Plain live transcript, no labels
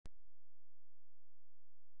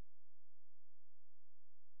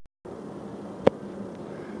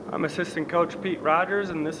I'm assistant coach Pete Rogers,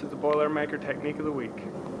 and this is the Boilermaker Technique of the Week.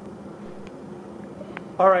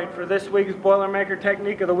 Alright, for this week's Boilermaker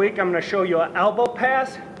Technique of the Week, I'm going to show you an elbow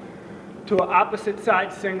pass to an opposite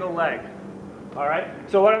side single leg. Alright,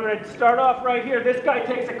 so what I'm going to start off right here, this guy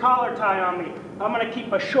takes a collar tie on me. I'm going to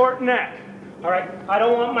keep a short neck. Alright, I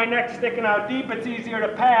don't want my neck sticking out deep. It's easier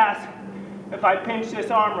to pass if I pinch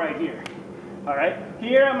this arm right here. Alright,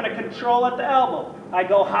 here I'm going to control at the elbow. I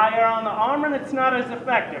go higher on the arm and it's not as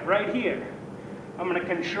effective. Right here, I'm going to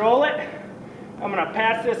control it. I'm going to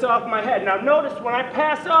pass this off my head. Now notice when I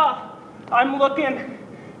pass off, I'm looking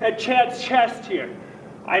at Chad's chest here.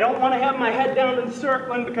 I don't want to have my head down and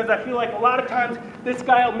circling because I feel like a lot of times this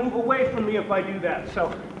guy will move away from me if I do that. So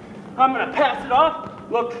I'm going to pass it off,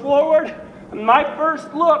 look forward, and my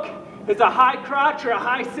first look is a high crotch or a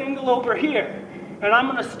high single over here. And I'm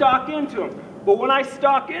going to stalk into him. But when I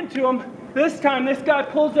stalk into him, this time this guy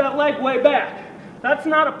pulls that leg way back. That's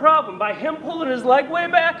not a problem. By him pulling his leg way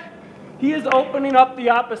back, he is opening up the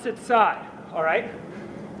opposite side. All right?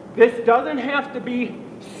 This doesn't have to be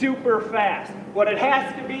super fast. What it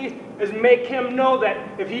has to be is make him know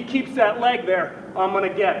that if he keeps that leg there, I'm going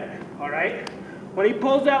to get it. All right? When he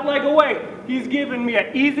pulls that leg away, he's giving me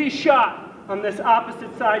an easy shot on this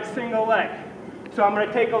opposite side single leg. So I'm going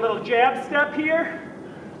to take a little jab step here.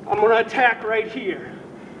 I'm going to attack right here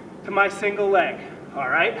to my single leg. All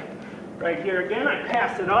right? Right here again, I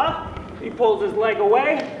pass it off. He pulls his leg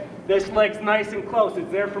away. This leg's nice and close.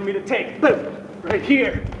 It's there for me to take. Boom! Right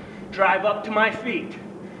here. Drive up to my feet.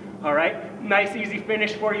 All right? Nice, easy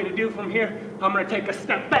finish for you to do from here. I'm going to take a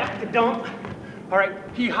step back to dump. All right?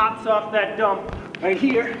 He hops off that dump right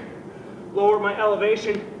here. Lower my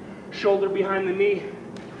elevation. Shoulder behind the knee.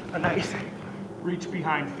 A nice reach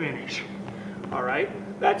behind finish. All right?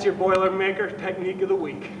 That's your Boilermaker Technique of the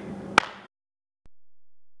Week.